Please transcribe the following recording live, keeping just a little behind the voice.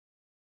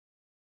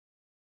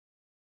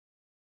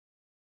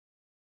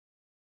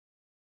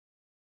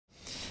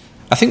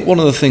I think one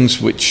of the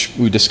things which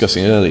we were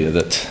discussing earlier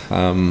that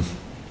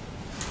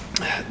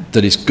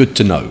that is good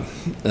to know,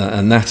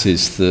 and that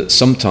is that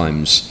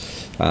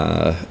sometimes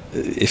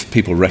if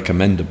people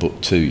recommend a book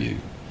to you,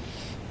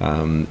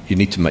 you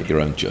need to make your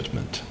own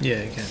judgment.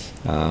 Yeah, okay.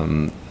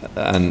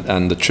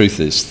 And the truth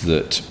is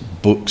that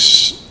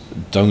books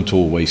don't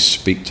always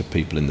speak to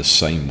people in the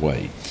same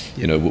way.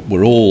 You know,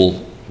 we're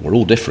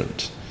all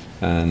different,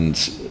 and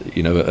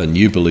you know, a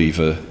new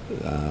believer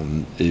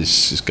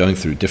is going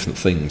through different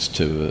things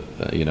to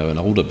you know, an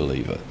older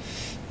believer.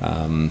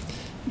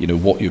 You know,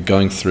 what you're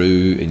going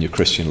through in your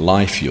Christian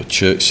life, your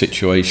church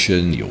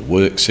situation, your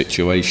work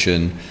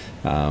situation,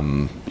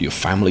 your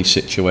family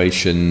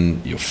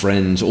situation, your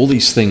friends, all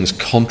these things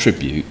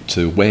contribute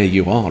to where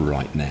you are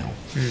right now.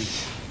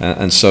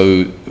 And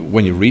so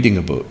when you're reading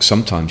a book,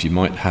 sometimes you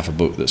might have a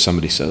book that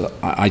somebody says,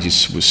 I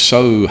just was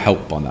so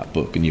helped by that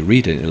book, and you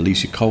read it and it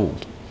leaves you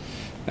cold.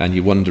 And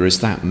you wonder, is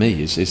that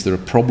me? Is there a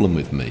problem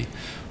with me?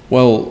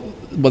 Well,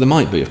 there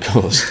might be, of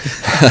course.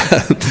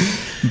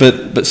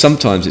 But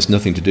sometimes it's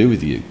nothing to do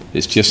with you.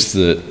 It's just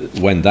that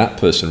when that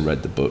person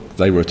read the book,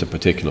 they were at a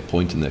particular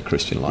point in their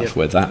Christian life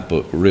where that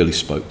book really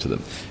spoke to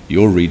them.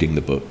 You're reading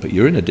the book, but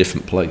you're in a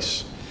different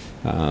place.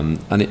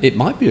 And it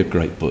might be a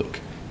great book,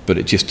 but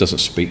it just doesn't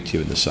speak to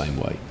you in the same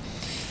way.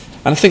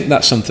 And I think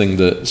that's something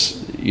that,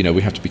 you know,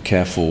 we have to be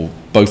careful,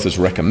 both as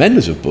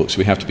recommenders of books,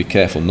 we have to be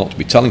careful not to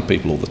be telling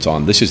people all the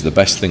time, this is the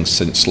best thing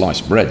since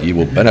sliced bread, you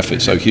will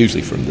benefit so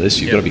hugely from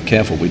this. You've got to be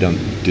careful we don't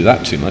do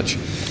that too much.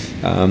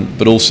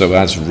 But also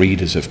as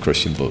readers of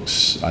Christian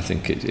books, I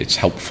think it's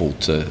helpful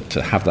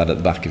to have that at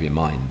the back of your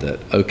mind, that,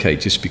 okay,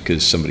 just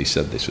because somebody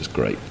said this was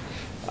great,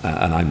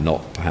 and I'm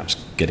not perhaps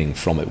getting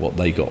from it what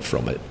they got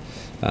from it,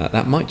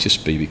 that might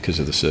just be because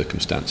of the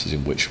circumstances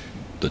in which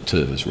the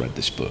two of us read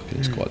this book, and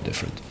it's quite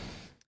different.